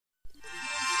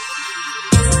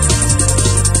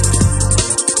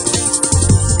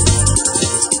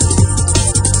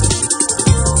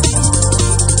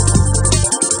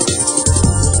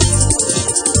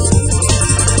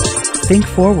Think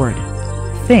forward.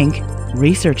 Think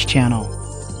Research Channel.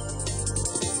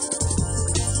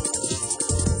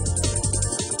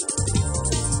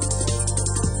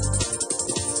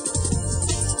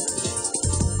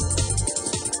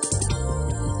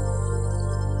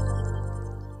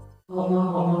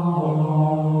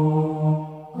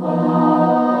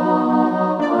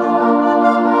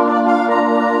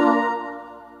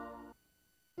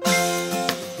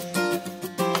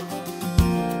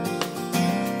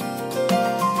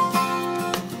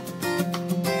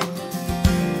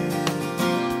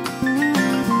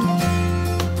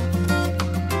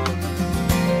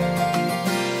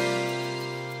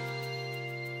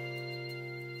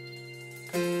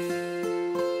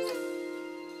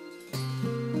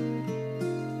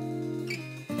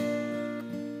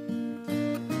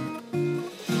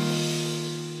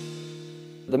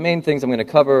 The main things I'm going to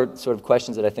cover, sort of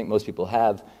questions that I think most people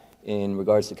have in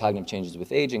regards to cognitive changes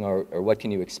with aging are what can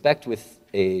you expect with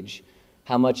age,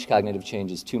 how much cognitive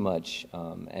change is too much,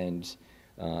 and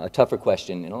a tougher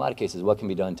question in a lot of cases, what can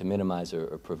be done to minimize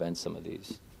or prevent some of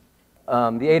these. The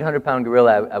 800-pound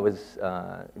gorilla I was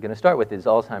going to start with is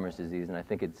Alzheimer's disease, and I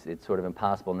think it's sort of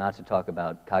impossible not to talk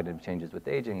about cognitive changes with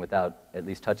aging without at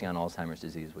least touching on Alzheimer's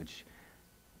disease, which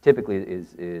typically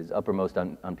is uppermost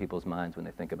on people's minds when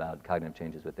they think about cognitive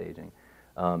changes with aging.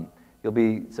 You'll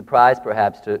be surprised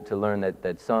perhaps to learn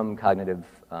that some cognitive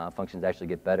functions actually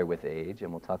get better with age,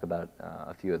 and we'll talk about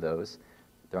a few of those.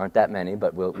 There aren't that many,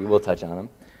 but we will touch on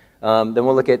them. Then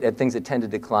we'll look at things that tend to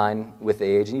decline with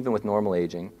age, and even with normal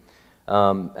aging.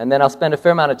 And then I'll spend a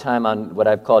fair amount of time on what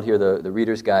I've called here the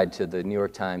Reader's Guide to the New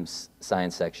York Times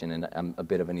Science section, and I'm a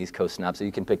bit of an East Coast snob, so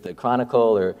you can pick the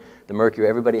Chronicle or the Mercury.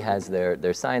 Everybody has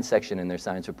their science section and their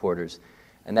science reporters,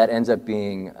 and that ends up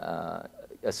being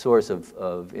a source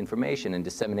of information and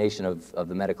dissemination of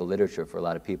the medical literature for a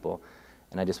lot of people.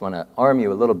 And I just want to arm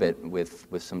you a little bit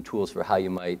with some tools for how you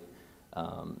might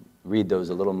read those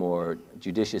a little more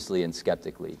judiciously and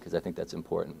skeptically, because I think that's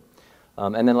important.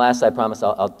 And then last, I promise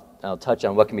I'll touch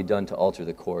on what can be done to alter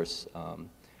the course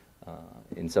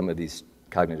in some of these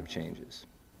cognitive changes.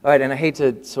 All right, and I hate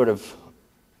to sort of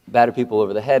batter people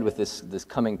over the head with this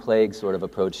coming plague sort of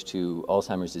approach to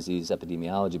Alzheimer's disease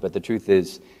epidemiology, but the truth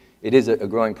is, it is a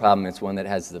growing problem. It's one that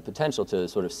has the potential to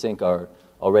sort of sink our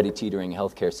already teetering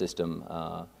healthcare system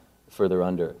further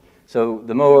under. So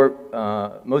the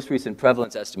most recent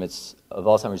prevalence estimates of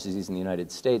Alzheimer's disease in the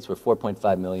United States were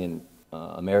 4.5 million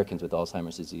Americans with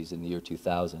Alzheimer's disease in the year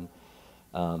 2000.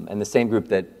 And the same group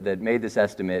that made this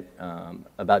estimate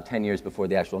about 10 years before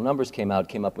the actual numbers came out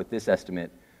came up with this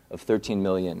estimate of 13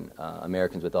 million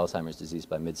Americans with Alzheimer's disease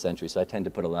by mid-century. So I tend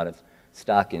to put a lot of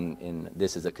stock in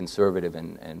this as a conservative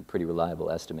and pretty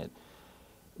reliable estimate.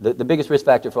 The biggest risk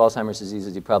factor for Alzheimer's disease,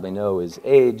 as you probably know, is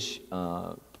age.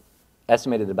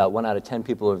 Estimated about 1 out of 10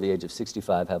 people over the age of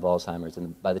 65 have Alzheimer's,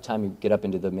 and by the time you get up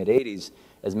into the mid-80s,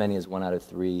 as many as 1 out of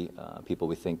 3 people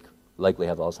we think likely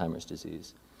have Alzheimer's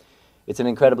disease. It's an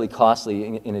incredibly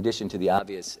costly, in addition to the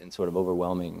obvious and sort of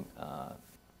overwhelming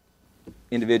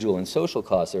individual and social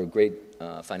costs, there are great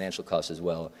financial costs as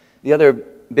well. The other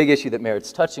big issue that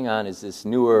merits touching on is this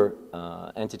newer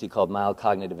entity called mild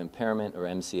cognitive impairment, or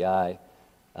MCI.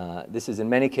 This is in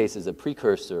many cases a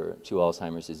precursor to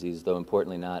Alzheimer's disease, though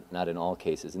importantly not in all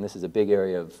cases. And this is a big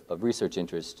area of research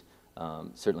interest,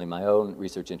 certainly my own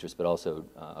research interest, but also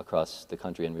across the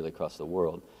country and really across the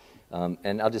world.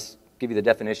 And I'll just give you the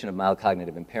definition of mild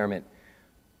cognitive impairment.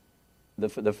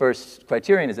 The first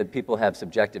criterion is that people have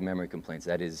subjective memory complaints.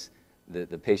 That is,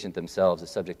 the patient themselves, the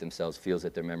subject themselves, feels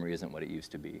that their memory isn't what it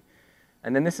used to be.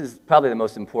 And then this is probably the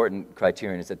most important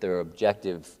criterion, is that there are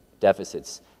objective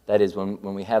deficits. That is,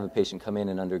 when we have a patient come in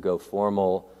and undergo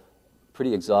formal,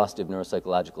 pretty exhaustive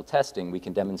neuropsychological testing, we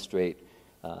can demonstrate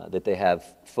that they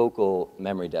have focal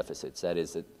memory deficits. That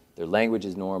is, that their language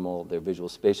is normal, their visual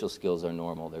spatial skills are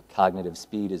normal, their cognitive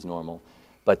speed is normal,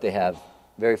 but they have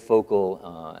very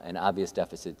focal and obvious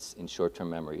deficits in short-term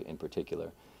memory in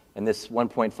particular. And this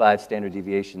 1.5 standard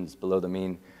deviations below the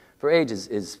mean for age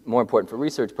is more important for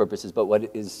research purposes, but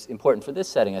what is important for this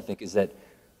setting, I think, is that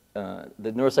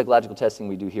the neuropsychological testing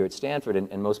we do here at Stanford,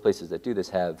 and most places that do this,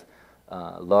 have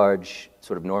large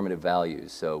sort of normative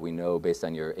values. So we know based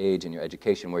on your age and your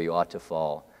education where you ought to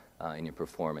fall in your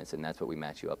performance, and that's what we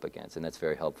match you up against, and that's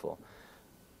very helpful.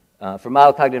 For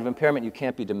mild cognitive impairment, you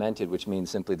can't be demented, which means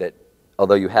simply that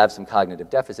although you have some cognitive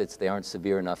deficits, they aren't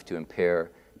severe enough to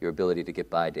impair your ability to get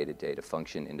by day to day, to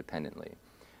function independently.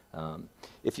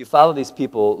 If you follow these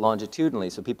people longitudinally,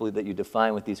 so people that you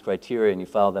define with these criteria and you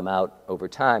follow them out over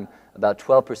time, about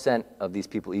 12% of these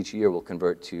people each year will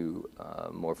convert to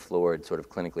more florid, sort of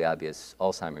clinically obvious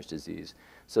Alzheimer's disease.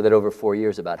 so that over 4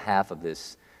 years, about half of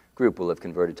this group will have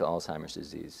converted to Alzheimer's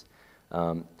disease.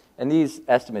 And these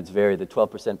estimates vary. The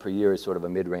 12% per year is sort of a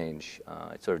mid-range.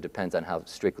 It sort of depends on how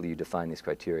strictly you define these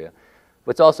criteria.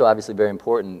 What's also obviously very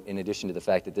important, in addition to the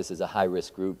fact that this is a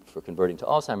high-risk group for converting to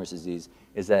Alzheimer's disease,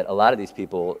 is that a lot of these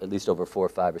people, at least over 4,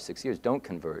 5, or 6 years, don't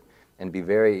convert. And it'd be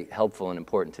very helpful and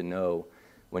important to know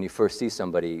when you first see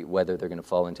somebody whether they're going to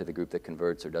fall into the group that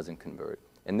converts or doesn't convert.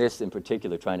 And this, in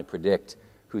particular, trying to predict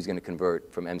who's going to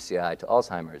convert from MCI to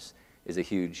Alzheimer's, is a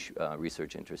huge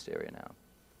research interest area now.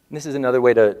 And this is another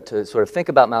way to sort of think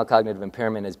about mild cognitive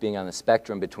impairment as being on the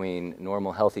spectrum between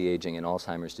normal, healthy aging and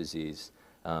Alzheimer's disease.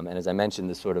 And as I mentioned,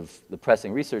 the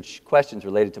pressing research questions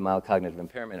related to mild cognitive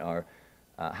impairment are,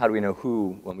 how do we know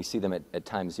who, when we see them at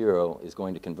time 0, is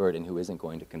going to convert and who isn't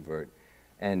going to convert?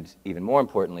 And even more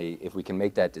importantly, if we can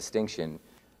make that distinction,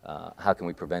 how can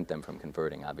we prevent them from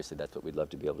converting? Obviously, that's what we'd love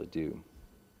to be able to do.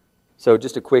 So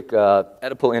just a quick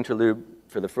Oedipal interlude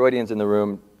for the Freudians in the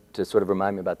room to sort of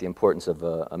remind me about the importance of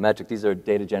a metric. These are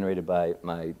data generated by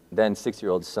my then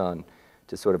 6-year-old son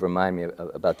to sort of remind me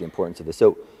about the importance of this.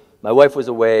 So my wife was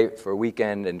away for a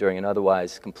weekend, and during an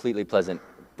otherwise completely pleasant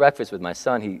breakfast with my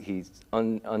son, he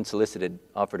unsolicited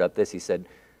offered up this. He said,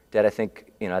 "Dad, I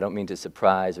think, I don't mean to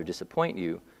surprise or disappoint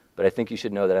you, but I think you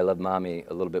should know that I love Mommy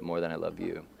a little bit more than I love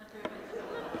you."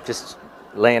 Just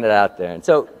laying it out there. And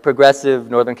so,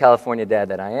 progressive Northern California dad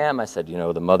that I am, I said,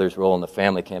 the mother's role in the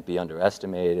family can't be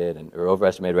underestimated, or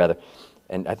overestimated rather.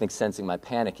 And I think sensing my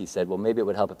panic, he said, "Well, maybe it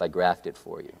would help if I graphed it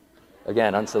for you."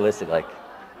 Again, unsolicited, like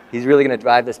he's really going to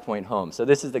drive this point home. So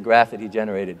this is the graph that he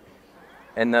generated.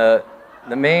 And the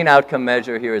main outcome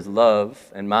measure here is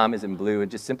love, and Mom is in blue, and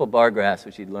just simple bar graphs,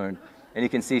 which he'd learned. And you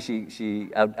can see she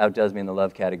outdoes me in the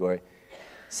love category.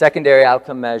 Secondary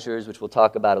outcome measures, which we'll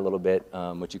talk about a little bit,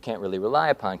 which you can't really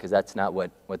rely upon because that's not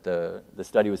what the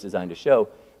study was designed to show.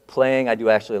 Playing, I do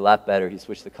actually a lot better. He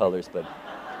switched the colors, but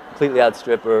completely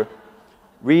outstrip her.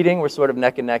 Reading, we're sort of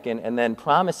neck and neck in. And then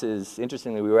promises,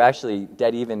 interestingly, we were actually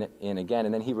dead even in again.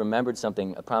 And then he remembered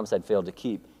something, a promise I'd failed to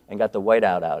keep, and got the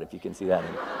whiteout out, if you can see that.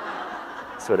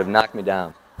 And sort of knocked me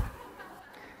down.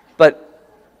 But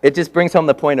it just brings home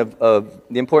the point of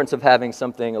the importance of having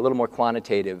something a little more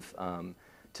quantitative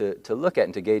to look at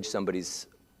and to gauge somebody's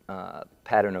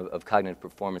pattern of cognitive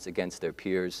performance against their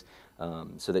peers,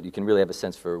 so that you can really have a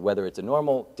sense for whether it's a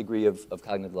normal degree of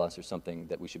cognitive loss or something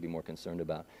that we should be more concerned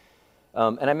about.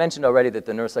 And I mentioned already that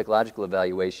the neuropsychological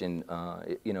evaluation,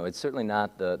 it's certainly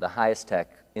not the highest tech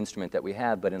instrument that we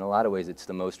have, but in a lot of ways it's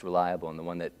the most reliable and the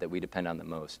one that we depend on the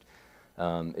most.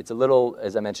 It's a little,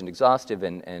 as I mentioned, exhaustive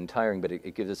and tiring, but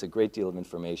it gives us a great deal of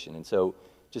information. And so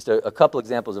just a couple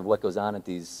examples of what goes on at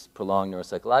these prolonged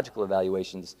neuropsychological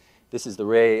evaluations. This is the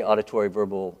Ray Auditory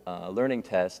Verbal Learning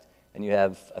Test, and you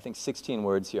have, I think, 16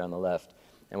 words here on the left.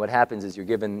 And what happens is you're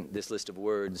given this list of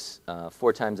words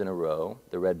 4 times in a row.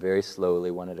 They're read very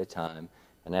slowly, one at a time.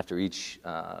 And after each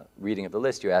reading of the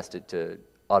list, you're asked to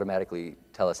automatically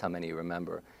tell us how many you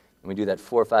remember. And we do that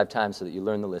 4 or 5 times so that you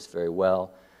learn the list very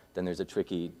well. Then there's a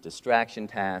tricky distraction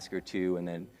task or two, and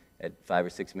then at 5 or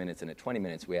 6 minutes and at 20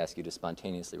 minutes, we ask you to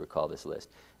spontaneously recall this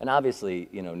list. And obviously,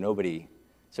 nobody,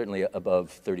 certainly above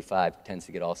 35, tends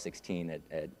to get all 16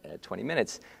 at 20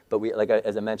 minutes. But we,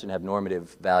 as I mentioned, have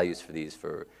normative values for these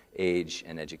for age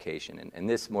and education. And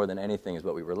this, more than anything, is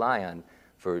what we rely on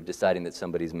for deciding that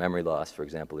somebody's memory loss, for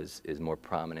example, is more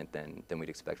prominent than we'd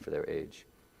expect for their age.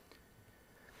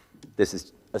 This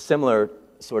is a similar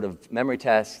sort of memory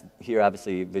test. Here,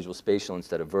 obviously, visual spatial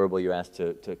instead of verbal. You're asked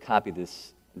to copy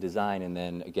this design, and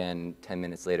then again 10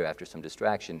 minutes later after some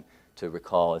distraction to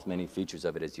recall as many features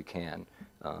of it as you can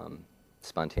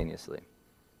spontaneously.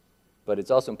 But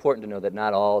it's also important to know that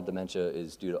not all dementia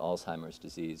is due to Alzheimer's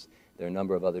disease. There are a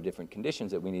number of other different conditions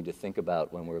that we need to think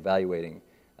about when we're evaluating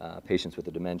patients with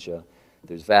a dementia.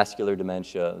 There's vascular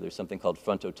dementia. There's something called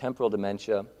frontotemporal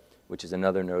dementia, which is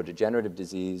another neurodegenerative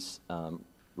disease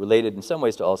related in some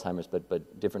ways to Alzheimer's,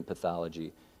 but different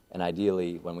pathology. And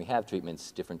ideally, when we have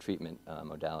treatments, different treatment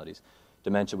modalities.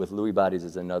 Dementia with Lewy bodies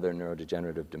is another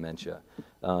neurodegenerative dementia.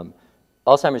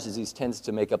 Alzheimer's disease tends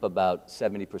to make up about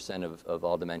 70% of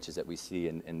all dementias that we see,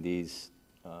 and these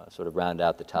sort of round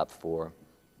out the top 4.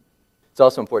 It's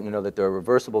also important to know that there are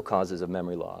reversible causes of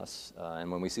memory loss. And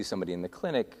when we see somebody in the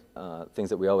clinic, things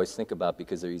that we always think about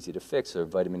because they're easy to fix are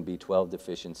vitamin B12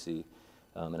 deficiency.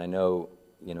 And I know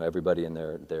everybody and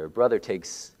their brother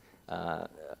takes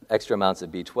extra amounts of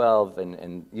B12,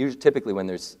 and usually, typically when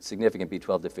there's significant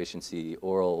B12 deficiency,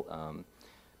 oral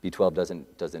B12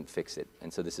 doesn't fix it.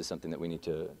 And so this is something that we need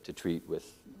to treat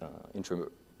with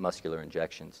intramuscular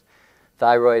injections.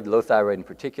 Thyroid, low thyroid in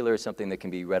particular, is something that can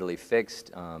be readily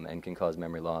fixed and can cause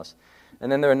memory loss.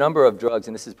 And then there are a number of drugs,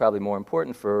 and this is probably more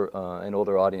important for an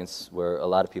older audience where a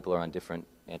lot of people are on different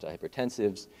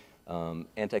antihypertensives.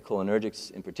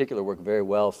 Anticholinergics in particular work very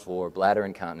well for bladder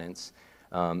incontinence.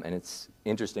 And it's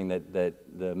interesting that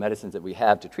the medicines that we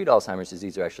have to treat Alzheimer's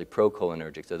disease are actually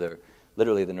procholinergic. So they're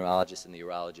literally the neurologist and the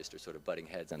urologist are sort of butting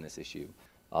heads on this issue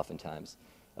oftentimes.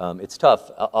 It's tough.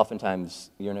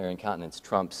 Oftentimes urinary incontinence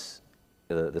trumps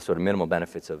the sort of minimal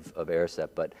benefits of Aricept.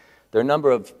 But there are a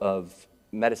number of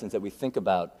medicines that we think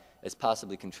about as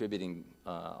possibly contributing,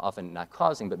 often not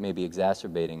causing, but maybe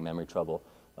exacerbating memory trouble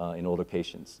in older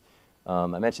patients. I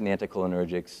mentioned the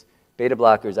anticholinergics. Beta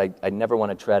blockers, I never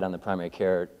want to tread on the primary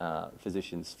care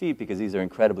physician's feet because these are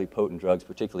incredibly potent drugs,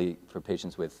 particularly for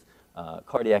patients with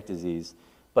cardiac disease.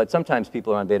 But sometimes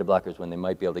people are on beta blockers when they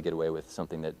might be able to get away with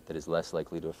something that is less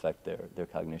likely to affect their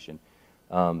cognition.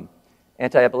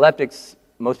 Anti-epileptics,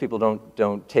 most people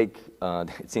don't take,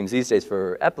 it seems these days,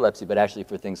 for epilepsy, but actually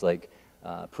for things like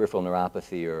peripheral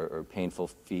neuropathy or painful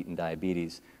feet and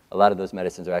diabetes. A lot of those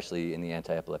medicines are actually in the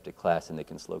anti-epileptic class, and they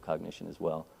can slow cognition as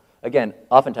well. Again,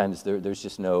 oftentimes there's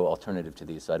just no alternative to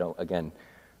these, so I don't, again,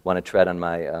 want to tread on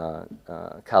my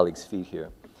colleagues' feet here.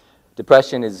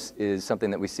 Depression is something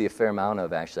that we see a fair amount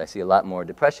of, actually. I see a lot more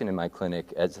depression in my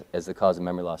clinic as the cause of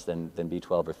memory loss than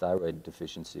B12 or thyroid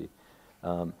deficiency.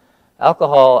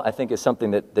 Alcohol, I think, is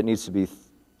something that needs to be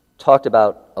talked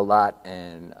about a lot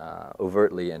and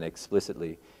overtly and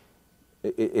explicitly.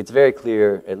 It's very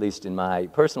clear, at least in my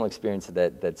personal experience,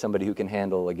 that somebody who can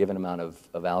handle a given amount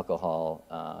of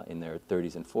alcohol in their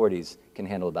 30s and 40s can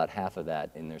handle about half of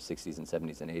that in their 60s and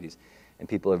 70s and 80s. And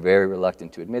people are very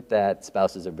reluctant to admit that.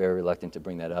 Spouses are very reluctant to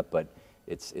bring that up, but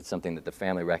it's something that the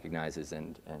family recognizes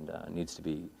and needs to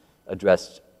be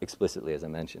addressed explicitly, as I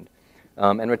mentioned.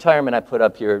 And retirement I put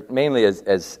up here mainly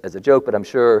as a joke, but I'm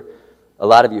sure a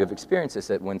lot of you have experienced this,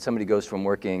 that when somebody goes from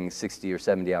working 60 or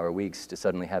 70-hour weeks to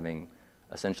suddenly having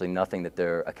essentially nothing that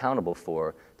they're accountable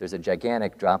for, there's a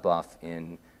gigantic drop-off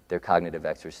in their cognitive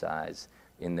exercise,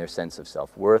 in their sense of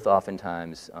self-worth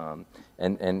oftentimes.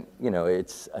 And you know,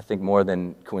 it's, I think, more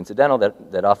than coincidental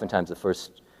that oftentimes the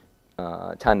first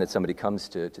time that somebody comes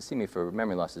to see me for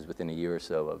memory loss is within a year or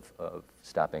so of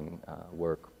stopping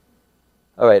work.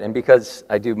 All right, and because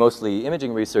I do mostly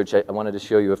imaging research, I wanted to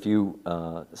show you a few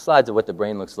slides of what the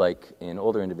brain looks like in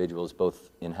older individuals, both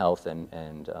in health and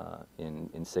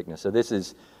in sickness. So this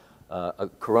is a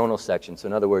coronal section. So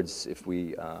in other words, if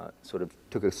we sort of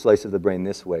took a slice of the brain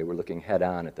this way, we're looking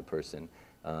head-on at the person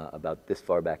about this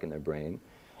far back in their brain.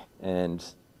 And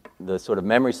the sort of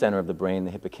memory center of the brain,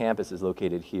 the hippocampus, is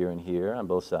located here and here on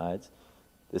both sides.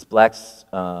 This black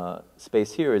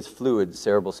space here is fluid,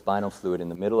 cerebral spinal fluid in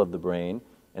the middle of the brain,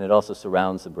 and it also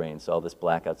surrounds the brain. So all this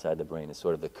black outside the brain is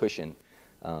sort of the cushion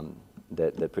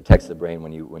that protects the brain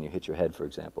when you hit your head, for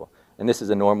example. And this is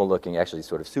a normal-looking, actually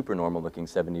sort of super normal-looking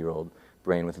 70-year-old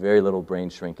brain with very little brain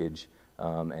shrinkage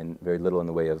and very little in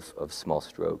the way of small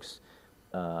strokes.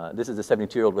 This is a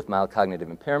 72-year-old with mild cognitive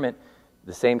impairment.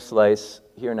 The same slice.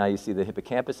 Here now you see the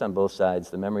hippocampus on both sides,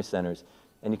 the memory centers.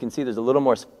 And you can see there's a little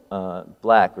more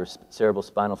black or cerebral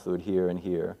spinal fluid here and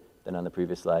here than on the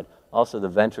previous slide. Also, the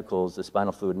ventricles, the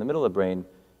spinal fluid in the middle of the brain,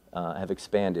 have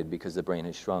expanded because the brain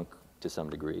has shrunk to some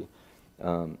degree.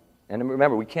 And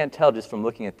remember, we can't tell just from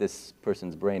looking at this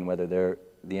person's brain whether they're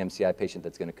the MCI patient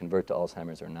that's going to convert to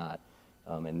Alzheimer's or not.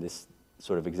 And this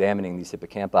sort of examining these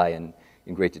hippocampi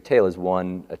in great detail is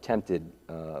one attempted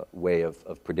way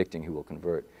of predicting who will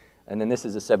convert. And then this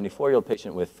is a 74-year-old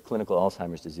patient with clinical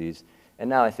Alzheimer's disease. And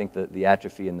now I think the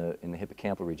atrophy in the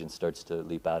hippocampal region starts to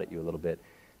leap out at you a little bit,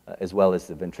 as well as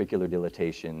the ventricular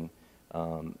dilatation.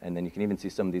 And then you can even see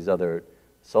some of these other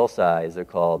sulci, they're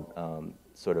called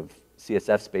sort of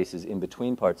CSF spaces in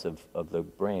between parts of the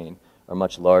brain, are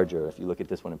much larger. If you look at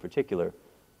this one in particular,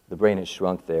 the brain has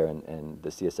shrunk there, and the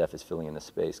CSF is filling in the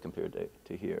space compared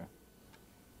to here.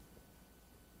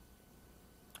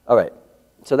 All right.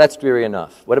 So that's dreary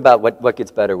enough. What about what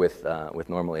gets better with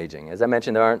normal aging? As I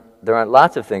mentioned, there aren't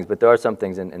lots of things, but there are some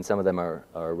things, and some of them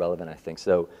are relevant, I think.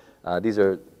 So these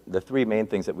are the three main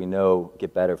things that we know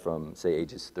get better from, say,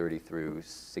 ages 30 through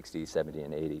 60, 70,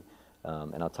 and 80.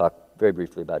 And I'll talk very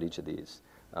briefly about each of these.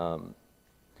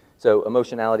 So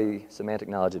emotionality, semantic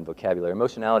knowledge, and vocabulary.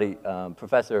 Emotionality,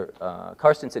 Professor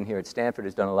Carstensen here at Stanford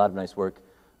has done a lot of nice work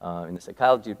in the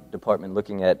psychology department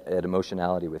looking at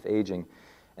emotionality with aging.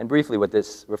 And briefly, what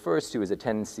this refers to is a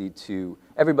tendency to,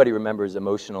 everybody remembers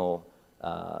emotional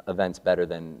events better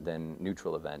than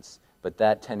neutral events, but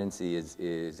that tendency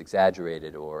is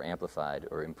exaggerated or amplified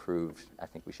or improved, I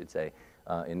think we should say,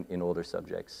 in older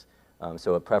subjects.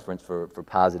 So a preference for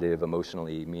positive,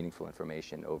 emotionally meaningful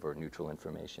information over neutral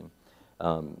information.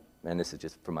 and this is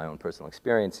just from my own personal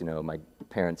experience, you know, my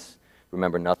parents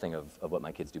remember nothing of what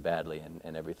my kids do badly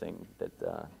and everything that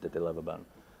they love about them.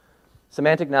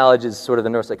 Semantic knowledge is sort of the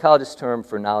neuropsychologist term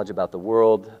for knowledge about the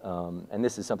world, and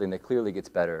this is something that clearly gets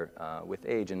better with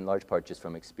age, in large part just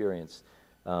from experience.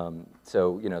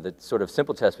 So, you know, the sort of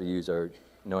simple tests we use are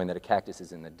knowing that a cactus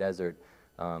is in the desert,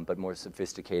 but more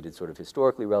sophisticated, sort of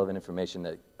historically relevant information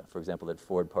that, for example, that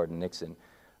Ford pardoned Nixon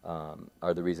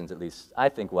are the reasons, at least I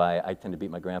think, why I tend to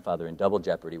beat my grandfather in Double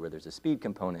Jeopardy, where there's a speed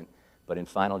component, but in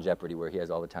Final Jeopardy, where he has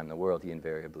all the time in the world, he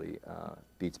invariably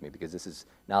beats me, because this is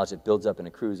knowledge that builds up and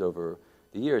accrues over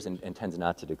the years and tends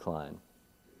not to decline.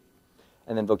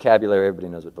 And then vocabulary, everybody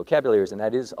knows what vocabulary is, and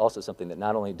that is also something that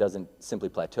not only doesn't simply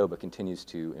plateau, but continues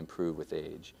to improve with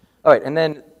age. All right, and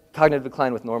then cognitive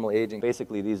decline with normal aging.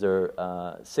 Basically, these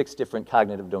are 6 different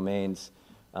cognitive domains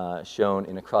shown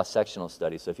in a cross-sectional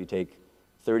study. So if you take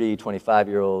 30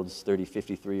 25-year-olds, 30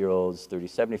 53-year-olds, 30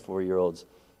 74-year-olds,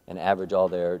 and average all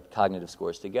their cognitive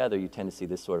scores together, you tend to see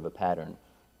this sort of a pattern,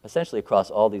 essentially across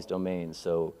all these domains.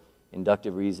 So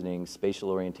inductive reasoning, spatial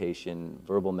orientation,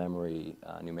 verbal memory,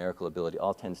 numerical ability,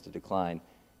 all tends to decline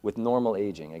with normal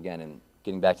aging. Again, and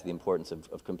getting back to the importance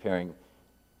of comparing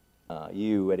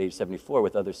you at age 74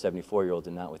 with other 74-year-olds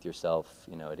and not with yourself,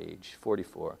 you know, at age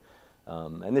 44.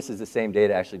 And this is the same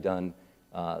data actually done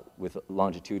with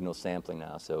longitudinal sampling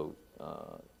now. So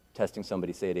testing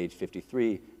somebody, say, at age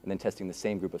 53, and then testing the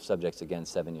same group of subjects again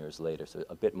 7 years later. So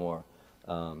a bit more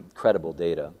credible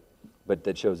data, but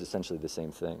that shows essentially the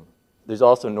same thing. There's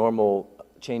also normal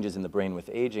changes in the brain with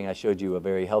aging. I showed you a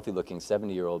very healthy-looking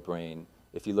 70-year-old brain.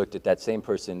 If you looked at that same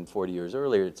person 40 years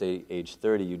earlier, at say age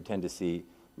 30, you'd tend to see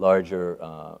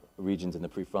larger regions in the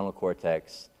prefrontal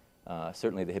cortex.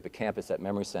 Certainly the hippocampus, that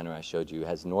memory center I showed you,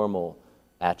 has normal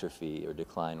atrophy or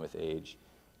decline with age.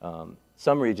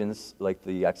 Some regions, like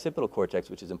the occipital cortex,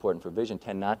 which is important for vision,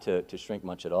 tend not to shrink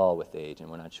much at all with age,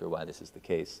 and we're not sure why this is the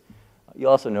case. You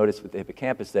also notice with the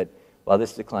hippocampus that while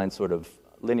this declines sort of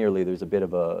linearly, there's a bit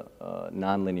of a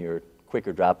nonlinear,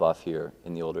 quicker drop-off here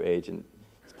in the older age, and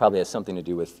it probably has something to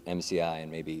do with MCI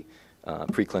and maybe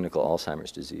preclinical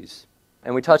Alzheimer's disease.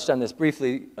 And we touched on this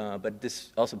briefly, but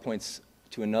this also points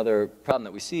to another problem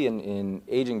that we see in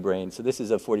aging brains. So this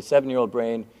is a 47-year-old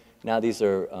brain. Now these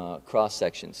are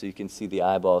cross-sections. So you can see the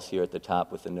eyeballs here at the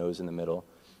top with the nose in the middle.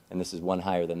 And this is one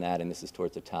higher than that, and this is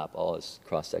towards the top, all as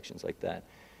cross-sections like that.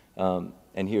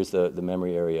 And here's the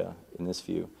memory area in this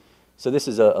view. So this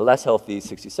is a less healthy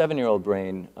 67-year-old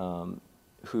brain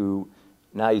who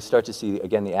now you start to see,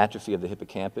 again, the atrophy of the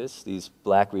hippocampus. These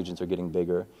black regions are getting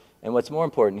bigger. And what's more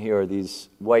important here are these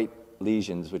white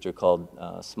lesions, which are called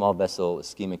small vessel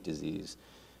ischemic disease,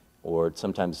 or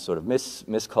sometimes sort of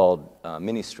miscalled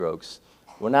mini strokes.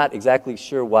 We're not exactly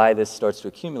sure why this starts to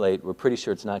accumulate. We're pretty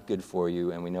sure it's not good for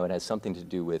you, and we know it has something to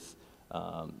do with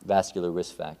vascular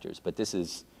risk factors. But this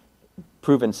is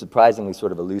proven surprisingly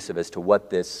sort of elusive as to what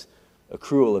this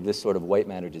accrual of this sort of white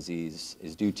matter disease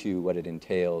is due to, what it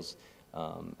entails,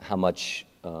 how much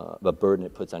of a burden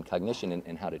it puts on cognition,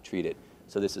 and how to treat it.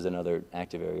 So this is another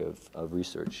active area of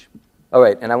research. All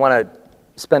right, and I want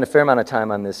to spend a fair amount of time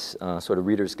on this sort of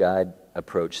reader's guide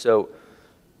approach. So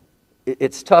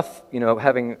it's tough, you know,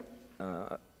 having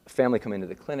a family come into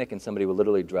the clinic and somebody will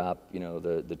literally drop, you know,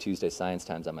 the Tuesday Science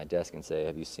Times on my desk and say,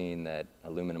 have you seen that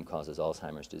aluminum causes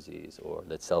Alzheimer's disease, or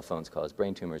that cell phones cause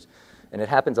brain tumors? And it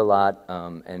happens a lot,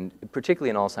 and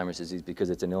particularly in Alzheimer's disease, because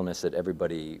it's an illness that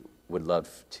everybody would love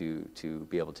to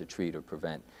be able to treat or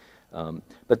prevent.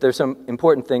 But there's some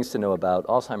important things to know about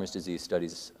Alzheimer's disease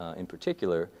studies in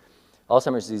particular.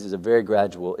 Alzheimer's disease is a very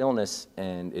gradual illness,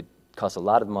 and it costs a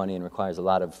lot of money and requires a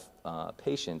lot of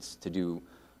patience to do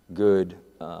good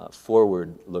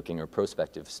forward-looking or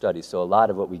prospective studies. So a lot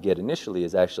of what we get initially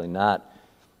is actually not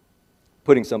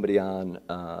putting somebody on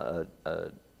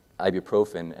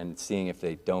ibuprofen and seeing if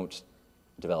they don't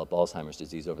develop Alzheimer's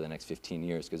disease over the next 15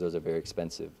 years, because those are very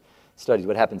expensive studies.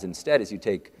 What happens instead is you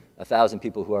take 1,000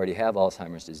 people who already have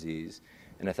Alzheimer's disease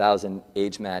and 1,000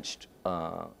 age-matched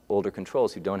older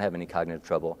controls who don't have any cognitive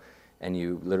trouble, and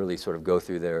you literally sort of go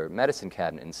through their medicine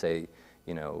cabinet and say,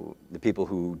 you know, the people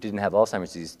who didn't have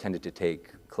Alzheimer's disease tended to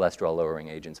take cholesterol-lowering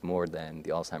agents more than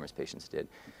the Alzheimer's patients did.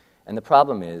 And the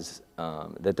problem is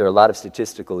that there are a lot of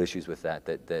statistical issues with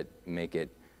that make it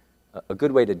a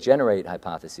good way to generate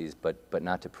hypotheses, but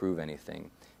not to prove anything.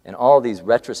 And all these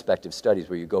retrospective studies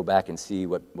where you go back and see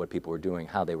what people were doing,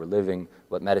 how they were living,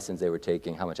 what medicines they were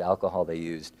taking, how much alcohol they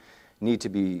used, need to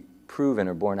be proven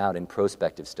or borne out in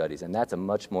prospective studies. And that's a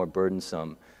much more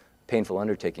burdensome, painful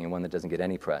undertaking, and one that doesn't get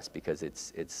any press because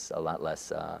it's a lot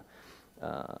less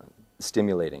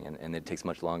stimulating, and it takes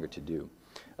much longer to do.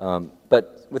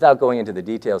 But without going into the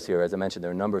details here, as I mentioned,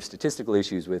 there are a number of statistical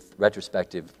issues with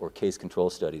retrospective or case control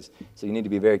studies. So you need to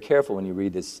be very careful when you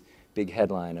read this big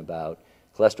headline about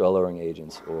cholesterol-lowering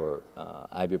agents or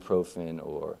ibuprofen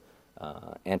or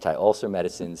anti-ulcer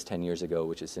medicines 10 years ago,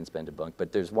 which has since been debunked.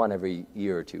 But there's one every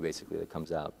year or two, basically, that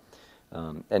comes out.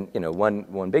 And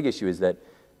one big issue is that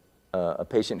a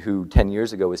patient who 10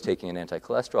 years ago was taking an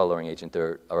anti-cholesterol-lowering agent,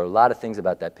 there are a lot of things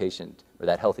about that patient or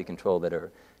that healthy control that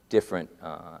are different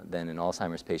than an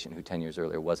Alzheimer's patient who 10 years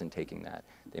earlier wasn't taking that.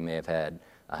 They may have had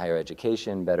a higher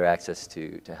education, better access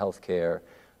to health care,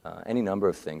 any number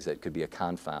of things that could be a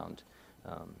confound.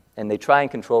 And they try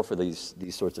and control for these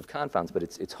sorts of confounds, but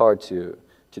it's hard to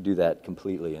do that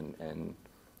completely and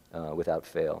without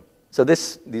fail. So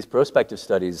these prospective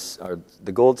studies are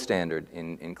the gold standard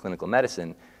in clinical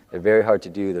medicine. They're very hard to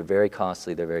do, they're very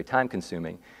costly, they're very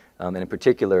time-consuming. And in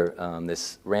particular,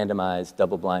 this randomized,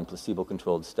 double-blind,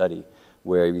 placebo-controlled study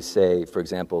where you say, for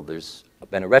example, there's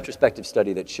been a retrospective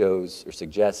study that shows or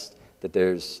suggests that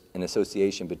there's an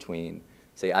association between,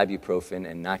 say, ibuprofen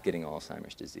and not getting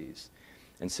Alzheimer's disease.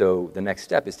 And so the next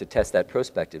step is to test that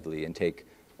prospectively and take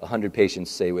 100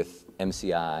 patients, say, with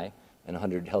MCI and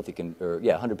 100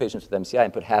 100 patients with MCI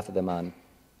and put half of them on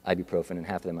ibuprofen and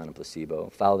half of them on a placebo,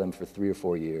 follow them for 3 or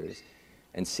 4 years,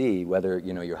 and see whether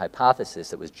your hypothesis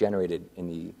that was generated in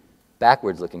the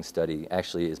backwards-looking study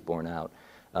actually is borne out.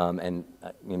 And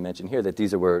you mentioned here that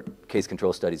these are where case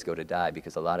control studies go to die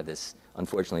because a lot of this,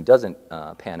 unfortunately, doesn't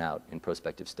pan out in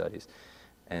prospective studies.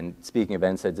 And speaking of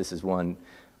NSAIDs, this is one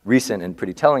recent and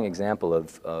pretty telling example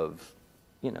of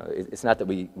it's not that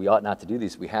we ought not to do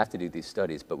these, we have to do these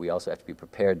studies, but we also have to be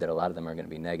prepared that a lot of them are going to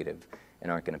be negative and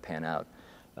aren't going to pan out.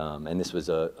 And this was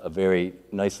a very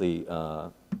nicely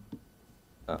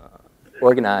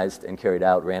organized and carried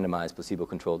out randomized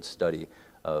placebo-controlled study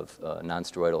of a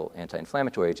non-steroidal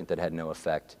anti-inflammatory agent that had no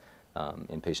effect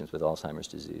in patients with Alzheimer's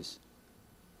disease.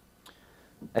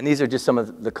 And these are just some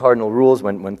of the cardinal rules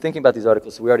when thinking about these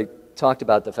articles. So we already talked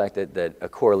about the fact that a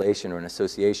correlation or an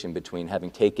association between having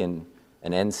taken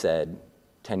an NSAID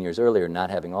 10 years earlier and not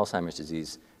having Alzheimer's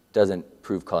disease doesn't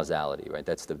prove causality, right?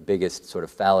 That's the biggest sort of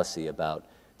fallacy about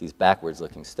these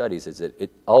backwards-looking studies is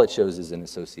that all it shows is an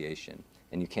association,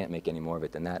 and you can't make any more of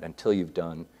it than that until you've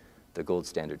done the gold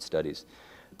standard studies.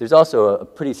 There's also a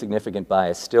pretty significant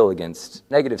bias still against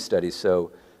negative studies,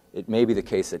 so it may be the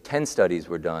case that 10 studies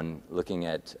were done looking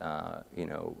at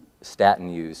statin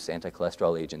use,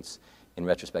 anti-cholesterol agents in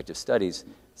retrospective studies.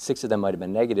 6 of them might have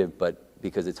been negative, but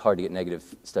because it's hard to get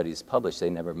negative studies published, they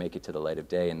never make it to the light of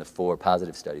day, and the 4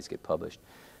 positive studies get published.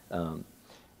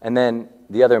 And then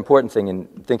the other important thing in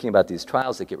thinking about these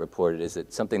trials that get reported is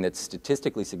that something that's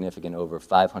statistically significant over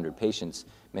 500 patients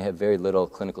may have very little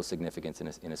clinical significance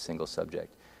in a single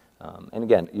subject. And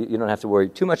again, you don't have to worry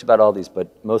too much about all these,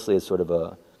 but mostly as sort of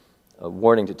a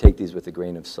warning to take these with a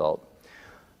grain of salt.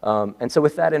 And so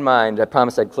with that in mind, I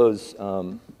promised I'd close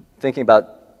thinking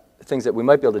about things that we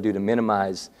might be able to do to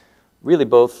minimize really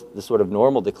both the sort of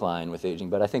normal decline with aging,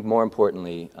 but I think more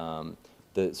importantly,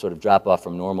 the sort of drop-off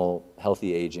from normal,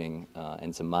 healthy aging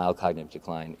and some mild cognitive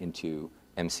decline into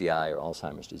MCI or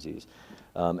Alzheimer's disease.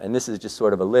 And this is just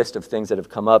sort of a list of things that have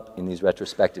come up in these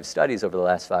retrospective studies over the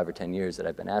last 5 or 10 years that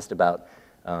I've been asked about,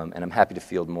 and I'm happy to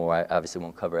field more. I obviously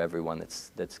won't cover every one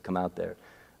that's come out there.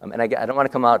 And I don't want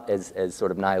to come out as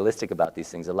sort of nihilistic about these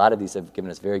things. A lot of these have given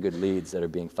us very good leads that are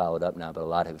being followed up now, but a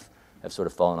lot have sort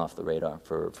of fallen off the radar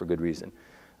for good reason.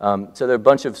 So there are a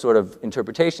bunch of sort of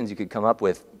interpretations you could come up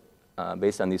with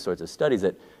based on these sorts of studies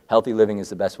that healthy living is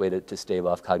the best way to stave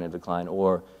off cognitive decline,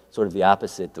 or sort of the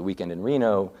opposite, the weekend in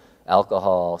Reno,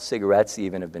 alcohol, cigarettes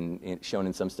even have been shown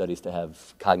in some studies to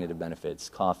have cognitive benefits,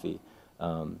 coffee.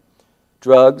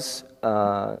 Drugs,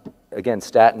 again,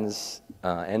 statins,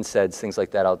 NSAIDs, things like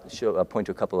that. I'll point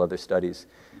to a couple other studies.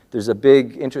 There's a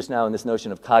big interest now in this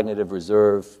notion of cognitive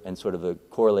reserve and sort of a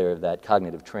corollary of that,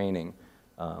 cognitive training,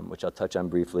 which I'll touch on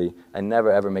briefly. I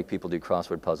never, ever make people do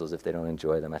crossword puzzles if they don't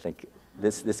enjoy them. I think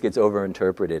this gets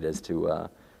overinterpreted as to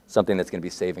something that's going to be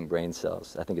saving brain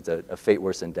cells. I think it's a fate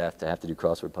worse than death to have to do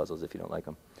crossword puzzles if you don't like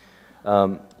them.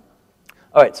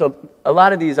 All right, so a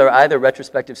lot of these are either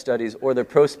retrospective studies or they're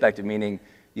prospective, meaning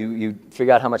you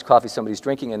figure out how much coffee somebody's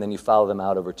drinking and then you follow them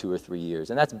out over 2 or 3 years.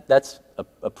 And that's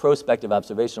a prospective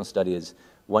observational study is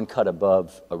one cut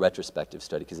above a retrospective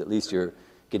study because at least you're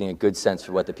getting a good sense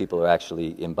for what the people are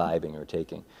actually imbibing or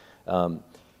taking.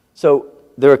 So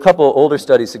there are a couple older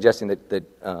studies suggesting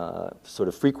that sort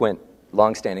of frequent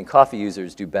long-standing coffee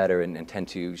users do better and tend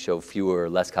to show fewer or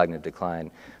less cognitive decline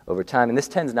over time. And this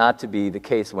tends not to be the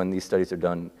case when these studies are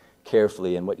done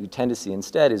carefully, and what you tend to see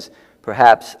instead is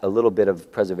perhaps a little bit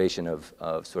of preservation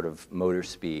of sort of motor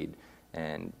speed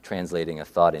and translating a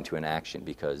thought into an action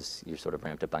because you're sort of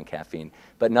ramped up on caffeine.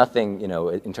 But nothing, you know,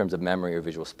 in terms of memory or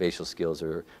visual spatial skills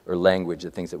or language,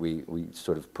 the things that we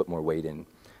sort of put more weight in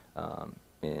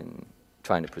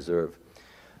trying to preserve.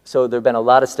 So there have been a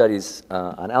lot of studies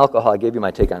on alcohol. I gave you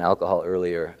my take on alcohol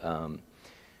earlier.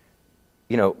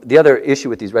 You know, the other issue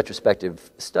with these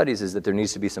retrospective studies is that there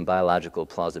needs to be some biological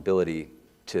plausibility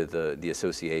to the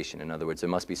association. In other words, there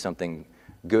must be something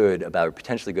good about, or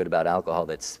potentially good about alcohol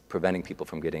that's preventing people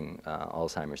from getting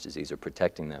Alzheimer's disease or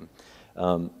protecting them.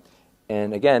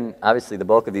 And again, obviously the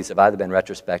bulk of these have either been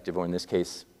retrospective or in this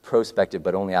case prospective,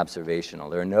 but only observational.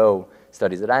 There are no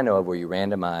studies that I know of where you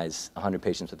randomize 100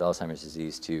 patients with Alzheimer's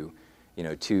disease to, you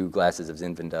know, 2 glasses of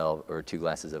Zinfandel or 2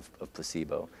 glasses of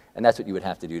placebo. And that's what you would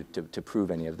have to do to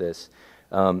prove any of this.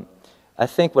 I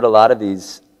think what a lot of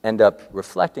these end up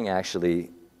reflecting actually,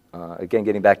 again,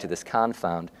 getting back to this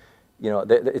confound, you know,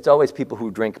 it's always people who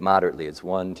drink moderately. It's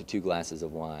 1 to 2 glasses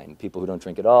of wine. People who don't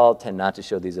drink at all tend not to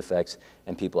show these effects,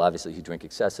 and people obviously who drink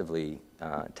excessively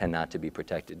tend not to be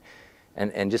protected.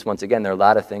 And just once again, there are a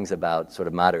lot of things about sort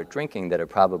of moderate drinking that are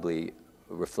probably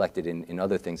reflected in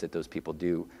other things that those people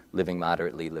do, living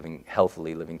moderately, living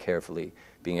healthily, living carefully,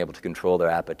 being able to control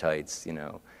their appetites, you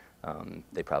know.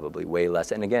 They probably weigh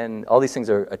less. And again, all these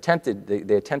things are attempted,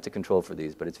 they attempt to control for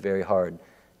these, but it's very hard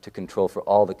to control for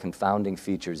all the confounding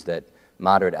features that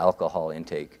moderate alcohol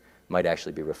intake might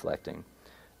actually be reflecting.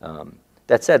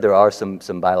 That said, there are some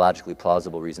biologically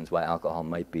plausible reasons why alcohol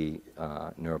might be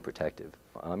neuroprotective.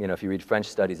 You know, if you read French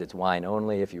studies, it's wine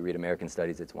only. If you read American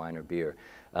studies, it's wine or beer.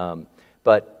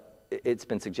 But it's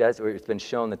been suggested, or it's been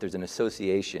shown that there's an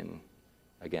association,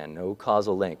 again, no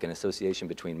causal link, an association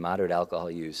between moderate alcohol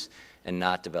use and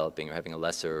not developing or having a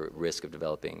lesser risk of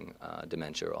developing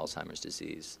dementia or Alzheimer's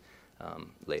disease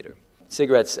later.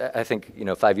 Cigarettes, I think, you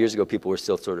know, 5 years ago, people were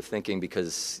still sort of thinking,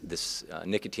 because this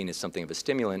nicotine is something of a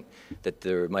stimulant, that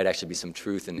there might actually be some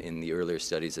truth in the earlier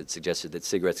studies that suggested that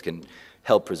cigarettes can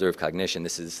help preserve cognition.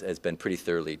 This has been pretty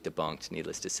thoroughly debunked,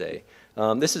 needless to say.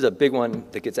 This is a big one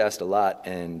that gets asked a lot,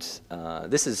 and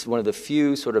this is one of the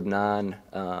few sort of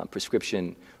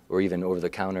non-prescription or even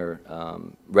over-the-counter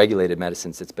regulated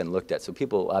medicines that's been looked at. So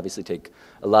people obviously take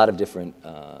a lot of different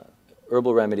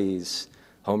herbal remedies,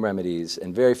 home remedies,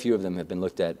 and very few of them have been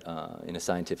looked at in a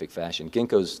scientific fashion.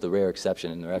 Ginkgo's the rare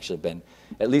exception, and there have actually been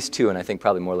at least 2, and I think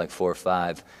probably more like 4 or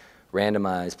 5,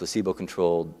 randomized,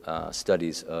 placebo-controlled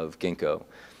studies of ginkgo,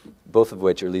 both of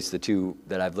which, or at least the 2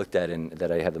 that I've looked at and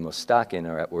that I have the most stock in,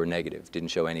 were negative, didn't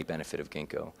show any benefit of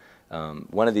ginkgo.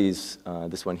 One of these,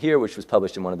 this one here, which was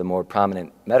published in one of the more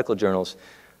prominent medical journals,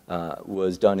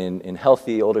 was done in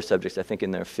healthy older subjects, I think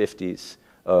in their 50s,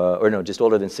 or no, just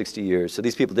older than 60 years. So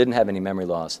these people didn't have any memory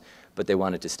loss, but they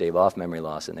wanted to stave off memory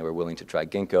loss, and they were willing to try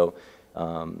ginkgo.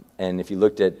 And if you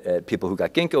looked at people who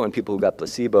got ginkgo and people who got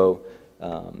placebo,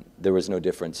 there was no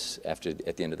difference at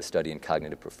the end of the study in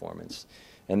cognitive performance.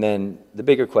 And then the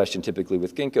bigger question typically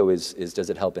with ginkgo is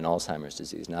does it help in Alzheimer's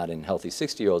disease? Not in healthy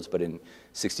 60-year-olds, but in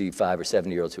 65 or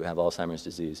 70-year-olds who have Alzheimer's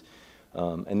disease.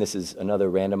 And this is another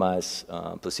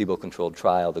randomized placebo-controlled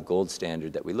trial, the gold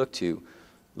standard that we look to,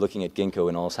 looking at ginkgo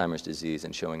in Alzheimer's disease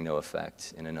and showing no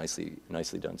effect in a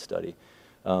nicely done study.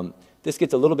 This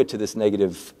gets a little bit to this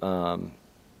negative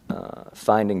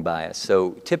finding bias.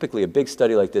 So typically a big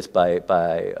study like this by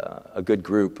a good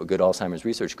group, a good Alzheimer's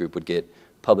research group, would get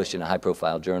published in a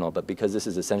high-profile journal, but because this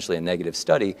is essentially a negative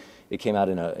study, it came out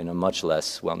in a much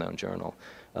less well-known journal,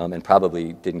 and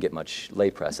probably didn't get much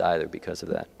lay press either because of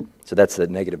that. So that's the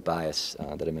negative bias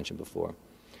that I mentioned before.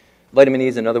 Vitamin E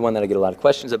is another one that I get a lot of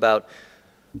questions about.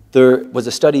 There was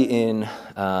a study in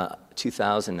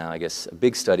 2000 now, I guess, a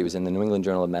big study, was in the New England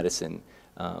Journal of Medicine,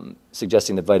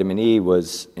 suggesting that vitamin E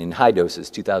was, in high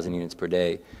doses, 2,000 units per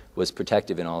day, was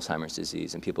protective in Alzheimer's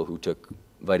disease, and people who took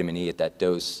vitamin E at that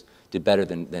dose did better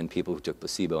than people who took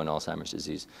placebo in Alzheimer's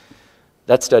disease.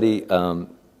 That study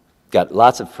got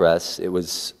lots of press. It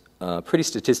was pretty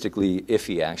statistically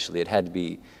iffy, actually. It had to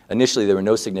be, initially there were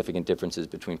no significant differences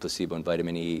between placebo and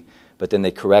vitamin E, but then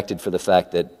they corrected for the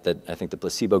fact that I think the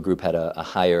placebo group had a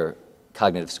higher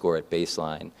cognitive score at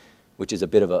baseline, which is a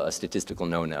bit of a statistical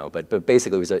no-no, but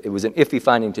basically it was an iffy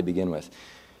finding to begin with.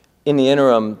 In the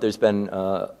interim, there's been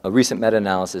a recent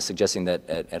meta-analysis suggesting that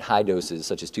at high doses,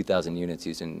 such as 2,000 units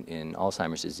used in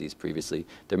Alzheimer's disease previously,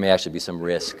 there may actually be some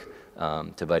risk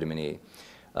to vitamin E.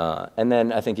 And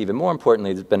then I think even more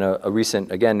importantly, there's been a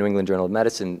recent, again, New England Journal of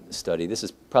Medicine study. This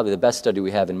is probably the best study we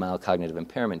have in mild cognitive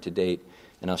impairment to date,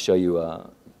 and I'll show you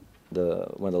one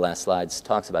of the last slides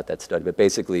talks about that study. But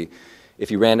basically, if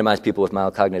you randomized people with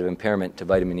mild cognitive impairment to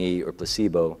vitamin E or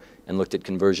placebo and looked at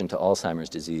conversion to Alzheimer's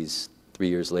disease 3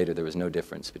 years later, there was no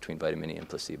difference between vitamin E and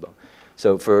placebo.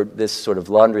 So for this sort of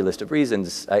laundry list of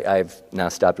reasons, I've now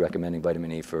stopped recommending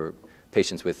vitamin E for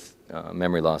patients with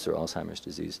memory loss or Alzheimer's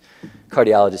disease.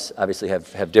 Cardiologists obviously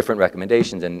have different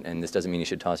recommendations, and this doesn't mean you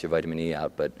should toss your vitamin E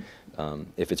out, but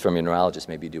if it's from your neurologist,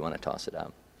 maybe you do want to toss it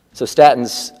out. So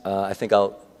statins, I think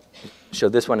I'll show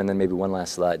this one and then maybe one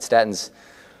last slide. Statins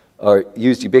are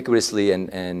used ubiquitously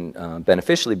and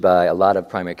beneficially by a lot of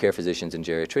primary care physicians and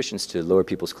geriatricians to lower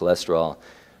people's cholesterol.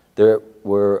 There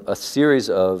were a series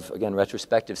of, again,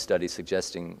 retrospective studies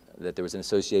suggesting that there was an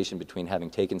association between having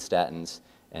taken statins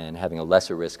and having a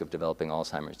lesser risk of developing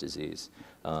Alzheimer's disease.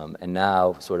 And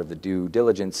now, sort of the due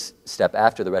diligence step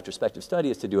after the retrospective study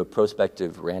is to do a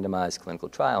prospective randomized clinical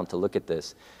trial and to look at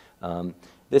this.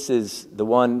 This is the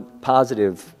one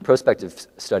positive prospective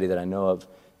study that I know of.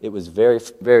 It was very,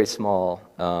 very small.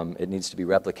 It needs to be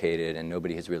replicated, and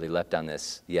nobody has really leapt on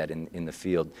this yet in the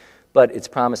field. But it's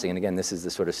promising, and again, this is the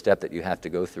sort of step that you have to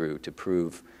go through to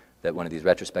prove that one of these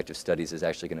retrospective studies is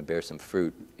actually going to bear some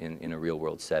fruit in a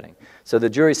real-world setting. So the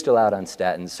jury's still out on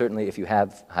statins. Certainly, if you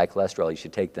have high cholesterol, you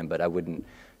should take them, but I wouldn't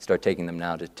start taking them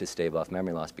now to stave off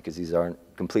memory loss because these aren't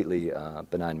completely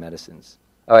benign medicines.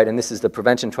 All right, and this is the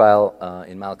prevention trial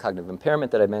in mild cognitive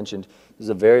impairment that I mentioned. This is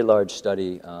a very large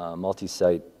study,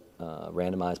 multi-site,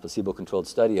 randomized, placebo-controlled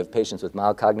study of patients with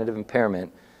mild cognitive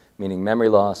impairment, meaning memory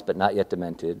loss but not yet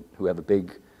demented, who have a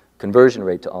big conversion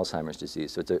rate to Alzheimer's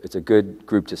disease. So it's a good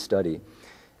group to study.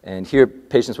 And here,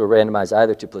 patients were randomized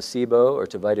either to placebo or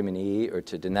to vitamin E or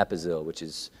to donepezil, which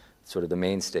is sort of the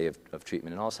mainstay of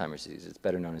treatment in Alzheimer's disease. It's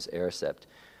better known as Aricept.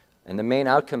 And the main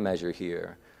outcome measure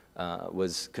here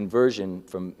was conversion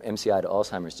from MCI to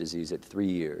Alzheimer's disease at 3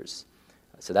 years.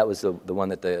 So that was the one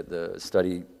that the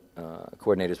study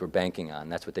coordinators were banking on.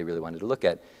 That's what they really wanted to look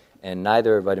at. And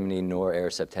neither vitamin E nor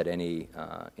Aricept had any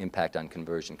impact on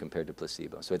conversion compared to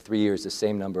placebo. So at 3 years, the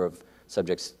same number of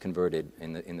subjects converted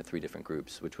in the 3 different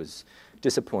groups, which was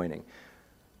disappointing.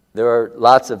 There are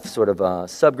lots of sort of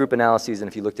subgroup analyses, and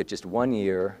if you looked at just 1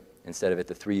 year, instead of at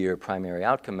the 3-year primary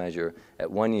outcome measure,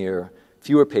 at 1 year,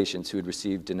 fewer patients who had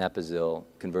received donepezil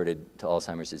converted to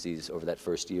Alzheimer's disease over that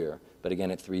first year. But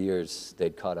again, at 3 years,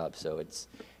 they'd caught up, so it's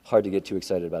hard to get too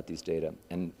excited about these data.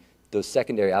 And those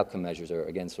secondary outcome measures are,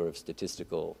 again, sort of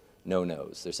statistical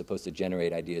no-nos. They're supposed to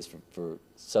generate ideas for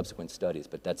subsequent studies,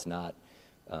 but that's not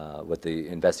what the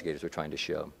investigators were trying to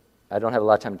show. I don't have a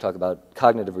lot of time to talk about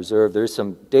cognitive reserve. There's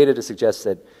some data to suggest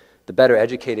that the better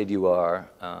educated you are,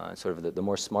 sort of the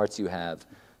more smarts you have,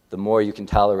 the more you can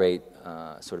tolerate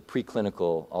sort of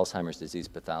preclinical Alzheimer's disease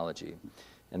pathology.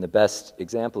 And the best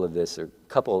example of this are a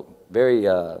couple very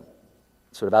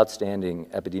sort of outstanding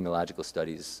epidemiological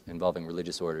studies involving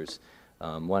religious orders,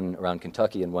 one around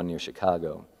Kentucky and one near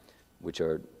Chicago, which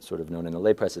are sort of known in the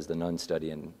lay press as the Nun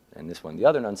study, and this one, the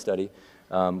other Nun study,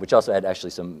 which also had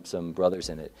actually some brothers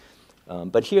in it.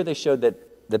 But here they showed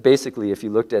that basically if you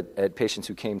looked at patients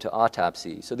who came to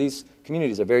autopsy, so these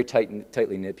communities are very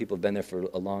tightly knit. People have been there for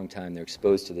a long time. They're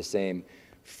exposed to the same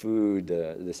food,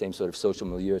 the same sort of social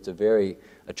milieu. It's a very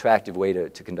attractive way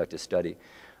to conduct a study.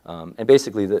 And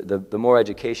basically, the more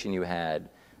education you had,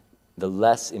 the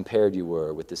less impaired you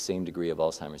were with the same degree of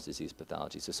Alzheimer's disease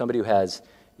pathology. So somebody who has,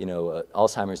 an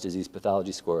Alzheimer's disease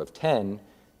pathology score of 10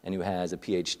 and who has a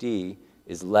PhD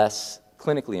is less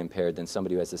clinically impaired than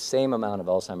somebody who has the same amount of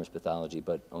Alzheimer's pathology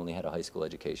but only had a high school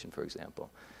education, for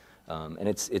example. And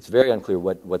it's very unclear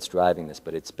what's driving this,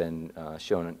 but it's been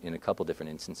shown in a couple different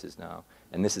instances now.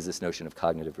 And this is this notion of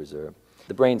cognitive reserve.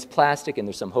 The brain's plastic, and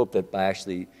there's some hope that by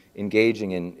actually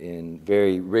engaging in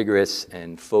very rigorous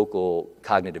and focal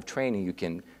cognitive training, you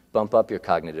can bump up your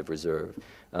cognitive reserve.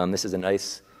 This is a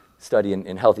nice study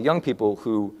in healthy young people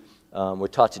who were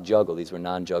taught to juggle. These were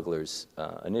non-jugglers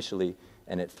initially.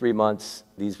 And at 3 months,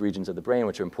 these regions of the brain,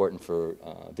 which are important for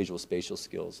visual spatial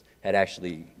skills, had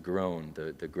actually grown.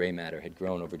 The gray matter had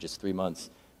grown over just 3 months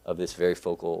of this very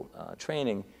focal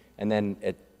training. And then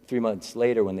at 3 months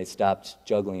later, when they stopped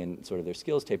juggling and sort of their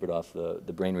skills tapered off,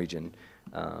 the brain region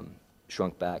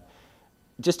shrunk back.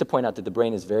 Just to point out that the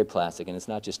brain is very plastic, and it's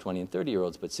not just 20 and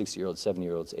 30-year-olds, but 60-year-olds,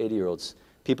 70-year-olds, 80-year-olds.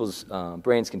 People's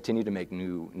brains continue to make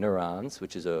new neurons,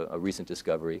 which is a recent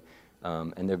discovery.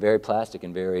 And they're very plastic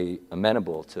and very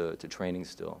amenable to training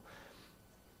still.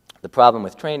 The problem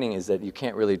with training is that you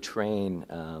can't really train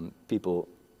people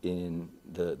in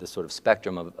the sort of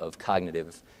spectrum of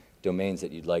cognitive domains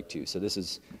that you'd like to. So this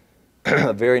is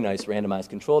a very nice randomized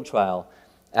controlled trial,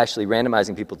 actually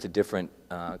randomizing people to different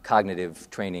cognitive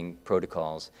training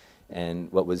protocols.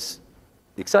 And what was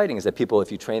exciting is that people,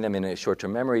 if you train them in a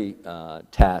short-term memory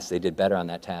task, they did better on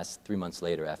that task 3 months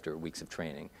later after weeks of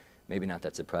training. Maybe not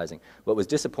that surprising. What was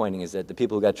disappointing is that the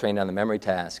people who got trained on the memory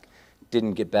task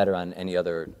didn't get better on any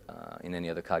other, in any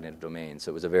other cognitive domain.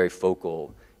 So it was a very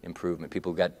focal improvement.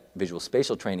 People who got visual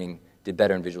spatial training did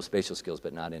better in visual spatial skills,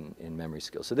 but not in memory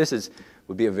skills. So this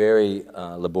would be a very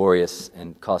laborious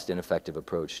and cost-ineffective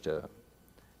approach to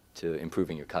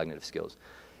improving your cognitive skills.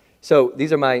 So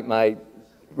these are my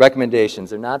recommendations.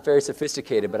 They're not very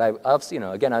sophisticated, but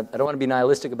again, I don't want to be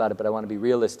nihilistic about it, but I want to be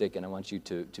realistic, and I want you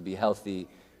to be healthy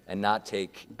and not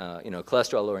take,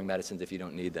 cholesterol-lowering medicines if you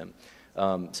don't need them.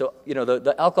 So,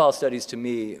 the alcohol studies to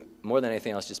me, more than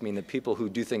anything else, just mean that people who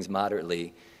do things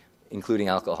moderately, including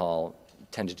alcohol,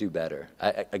 tend to do better.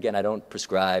 Again, I don't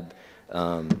prescribe,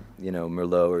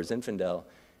 Merlot or Zinfandel.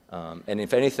 And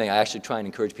if anything, I actually try and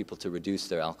encourage people to reduce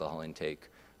their alcohol intake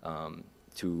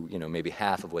to, maybe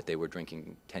half of what they were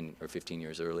drinking 10 or 15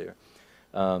 years earlier.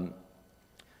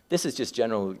 This is just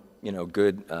general,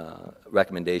 good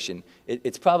recommendation.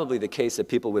 It's probably the case that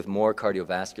people with more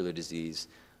cardiovascular disease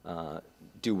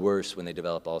do worse when they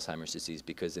develop Alzheimer's disease,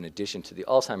 because in addition to the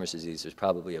Alzheimer's disease, there's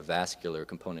probably a vascular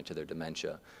component to their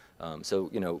dementia. So,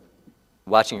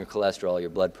 watching your cholesterol, your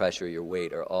blood pressure, your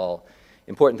weight are all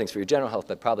important things for your general health,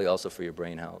 but probably also for your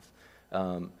brain health.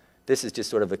 This is just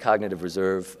sort of the cognitive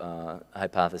reserve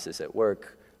hypothesis at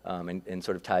work, and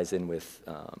sort of ties in with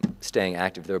staying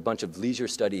active. There are a bunch of leisure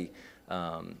studies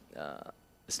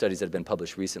that have been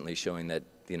published recently showing that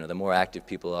the more active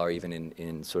people are, even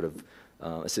in sort of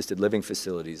assisted living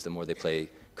facilities, the more they play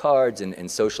cards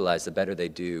and socialize, the better they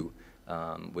do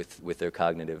with their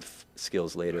cognitive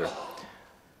skills later.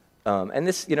 And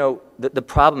this, the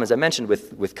problem, as I mentioned,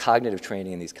 with cognitive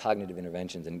training and these cognitive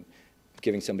interventions and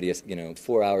giving somebody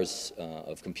 4 hours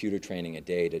of computer training a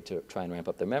day to try and ramp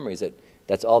up their memories,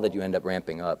 that's all that you end up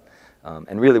ramping up.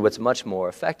 And really what's much more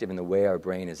effective in the way our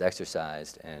brain is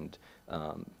exercised and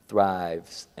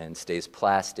thrives and stays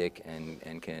plastic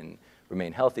and can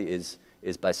remain healthy is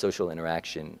by social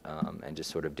interaction and just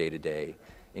sort of day-to-day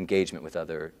engagement with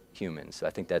other humans. So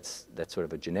I think that's sort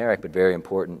of a generic but very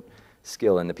important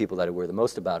skill, and the people that I worry the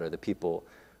most about are the people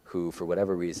who, for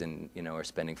whatever reason, are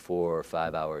spending 4 or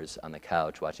 5 hours on the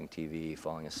couch watching TV,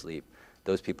 falling asleep.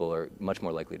 Those people are much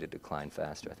more likely to decline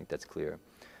faster. I think that's clear.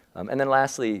 And then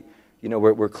lastly,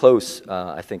 we're close,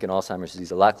 I think, in Alzheimer's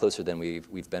disease, a lot closer than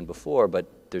we've been before, but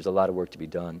there's a lot of work to be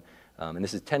done. And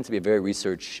this tends to be a very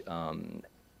research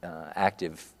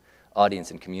active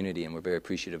audience and community, and we're very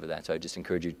appreciative of that. So I just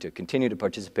encourage you to continue to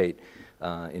participate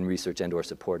in research and or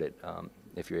support it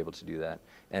if you're able to do that.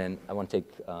 And I want to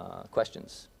take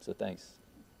questions, so thanks.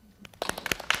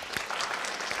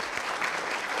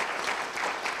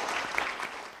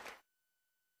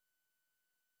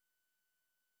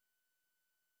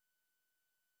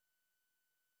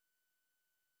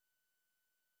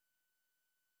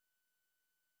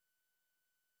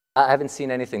 I haven't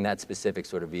seen anything that specific,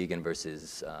 sort of vegan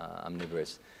versus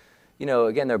omnivorous.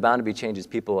 Again, there are bound to be changes.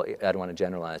 People, I don't want to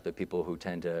generalize, but people who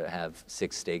tend to have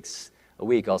 6 steaks a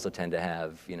week also tend to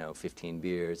have, 15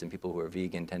 beers, and people who are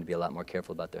vegan tend to be a lot more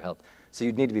careful about their health. So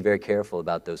you'd need to be very careful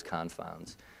about those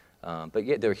confounds. But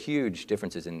yet there are huge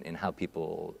differences in how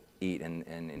people eat and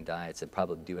in diets that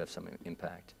probably do have some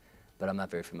impact. But I'm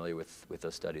not very familiar with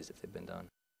those studies if they've been done.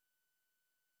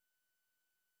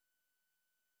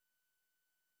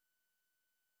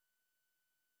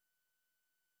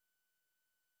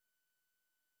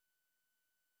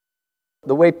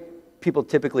 The way people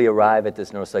typically arrive at this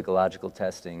neuropsychological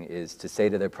testing is to say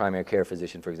to their primary care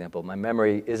physician, for example, my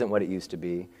memory isn't what it used to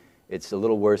be. It's a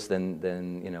little worse than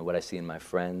what I see in my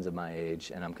friends of my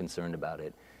age, and I'm concerned about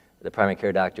it. The primary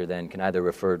care doctor then can either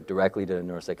refer directly to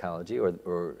neuropsychology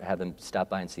or have them stop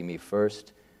by and see me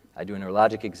first. I do a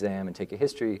neurologic exam and take a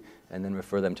history, and then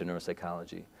refer them to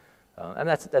neuropsychology. And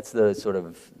that's the sort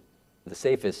of the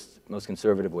safest, most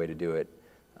conservative way to do it.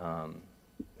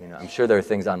 I'm sure there are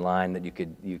things online that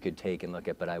you could take and look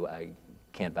at, but I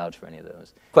can't vouch for any of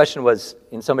those. The question was,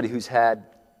 in somebody who's had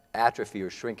atrophy or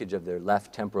shrinkage of their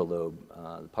left temporal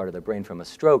lobe, part of their brain from a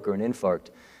stroke or an infarct,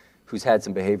 who's had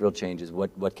some behavioral changes,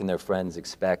 what can their friends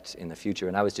expect in the future?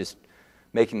 And I was just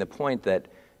making the point that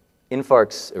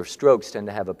infarcts or strokes tend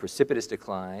to have a precipitous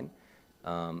decline,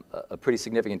 a pretty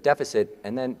significant deficit,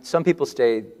 and then some people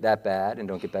stay that bad and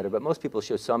don't get better, but most people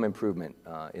show some improvement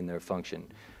in their function.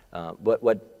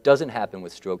 What doesn't happen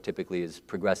with stroke typically is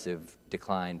progressive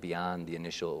decline beyond the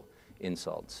initial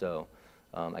insult. So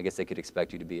I guess they could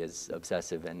expect you to be as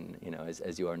obsessive and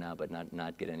as you are now, but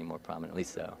not get any more prominently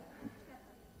so.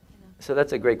 So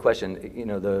that's a great question.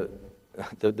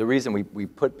 the reason we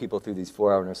put people through these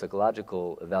 4-hour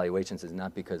neuropsychological evaluations is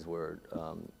not because we're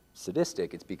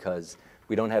sadistic, it's because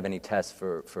we don't have any tests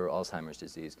for Alzheimer's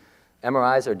disease.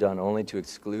 MRIs are done only to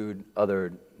exclude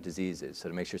other diseases, so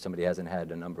to make sure somebody hasn't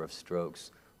had a number of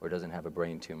strokes or doesn't have a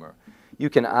brain tumor. You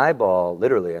can eyeball,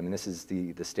 literally, I mean, this is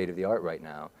the state of the art right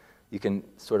now. You can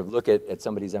sort of look at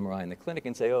somebody's MRI in the clinic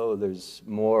and say, oh, there's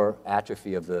more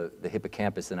atrophy of the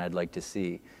hippocampus than I'd like to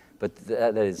see. But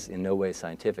that is in no way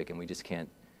scientific, and we just can't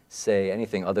say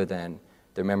anything other than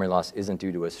their memory loss isn't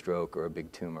due to a stroke or a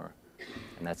big tumor.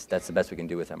 And that's the best we can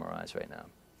do with MRIs right now.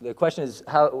 The question is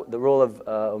how the role of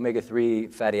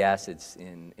omega-3 fatty acids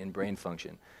in brain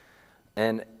function.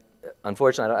 And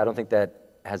unfortunately, I don't think that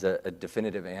has a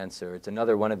definitive answer. It's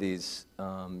another one of these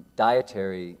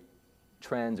dietary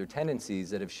trends or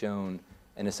tendencies that have shown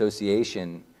an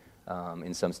association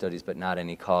in some studies, but not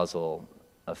any causal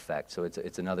effect. So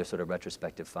it's another sort of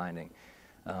retrospective finding.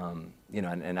 You know,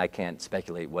 and I can't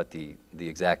speculate what the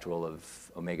exact role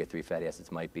of omega-3 fatty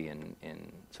acids might be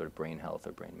in sort of brain health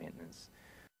or brain maintenance.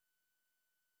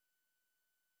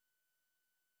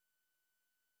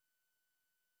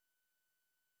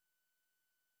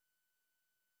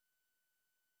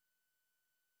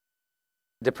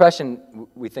 Depression,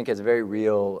 we think, has a very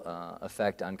real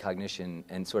effect on cognition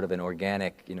and sort of an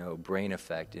organic, you know, brain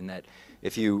effect in that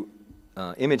if you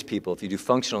image people, if you do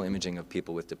functional imaging of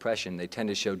people with depression, they tend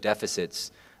to show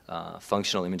deficits,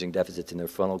 functional imaging deficits in their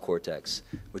frontal cortex,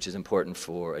 which is important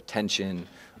for attention,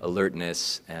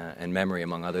 alertness, and memory,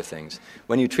 among other things.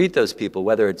 When you treat those people,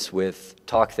 whether it's with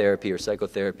talk therapy or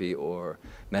psychotherapy or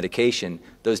medication,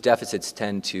 those deficits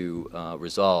tend to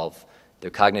resolve. Their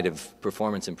cognitive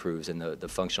performance improves and the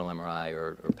functional MRI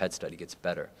or PET study gets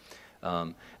better.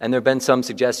 And there have been some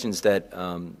suggestions that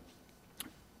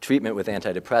treatment with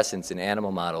antidepressants in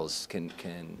animal models can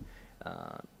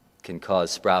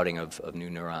cause sprouting of new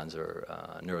neurons or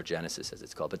neurogenesis, as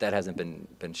it's called, but that hasn't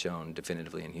been shown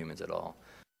definitively in humans at all.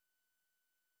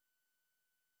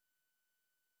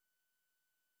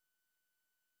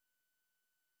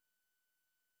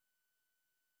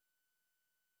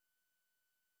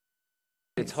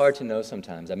 It's hard to know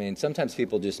sometimes. I mean, sometimes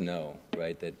people just know,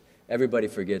 right, that everybody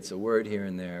forgets a word here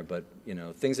and there, but, you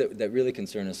know, things that really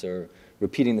concern us are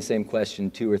repeating the same question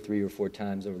 2 or 3 or 4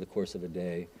 times over the course of a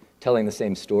day, telling the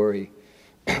same story,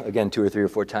 again, 2 or 3 or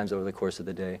 4 times over the course of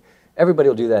the day. Everybody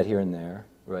will do that here and there,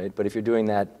 right? But if you're doing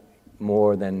that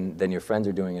more than your friends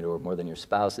are doing it, or more than your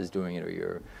spouse is doing it, or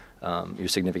your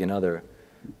significant other,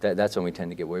 that's when we tend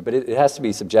to get worried. But it has to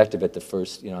be subjective at the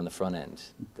first, you know, on the front end.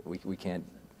 We can't.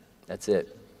 That's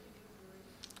it.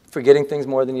 Forgetting things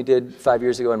more than you did 5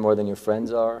 years ago and more than your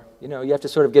friends are. You know, you have to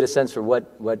sort of get a sense for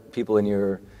what people of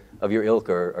your ilk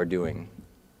are doing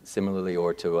similarly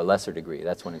or to a lesser degree.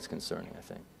 That's when it's concerning, I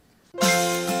think.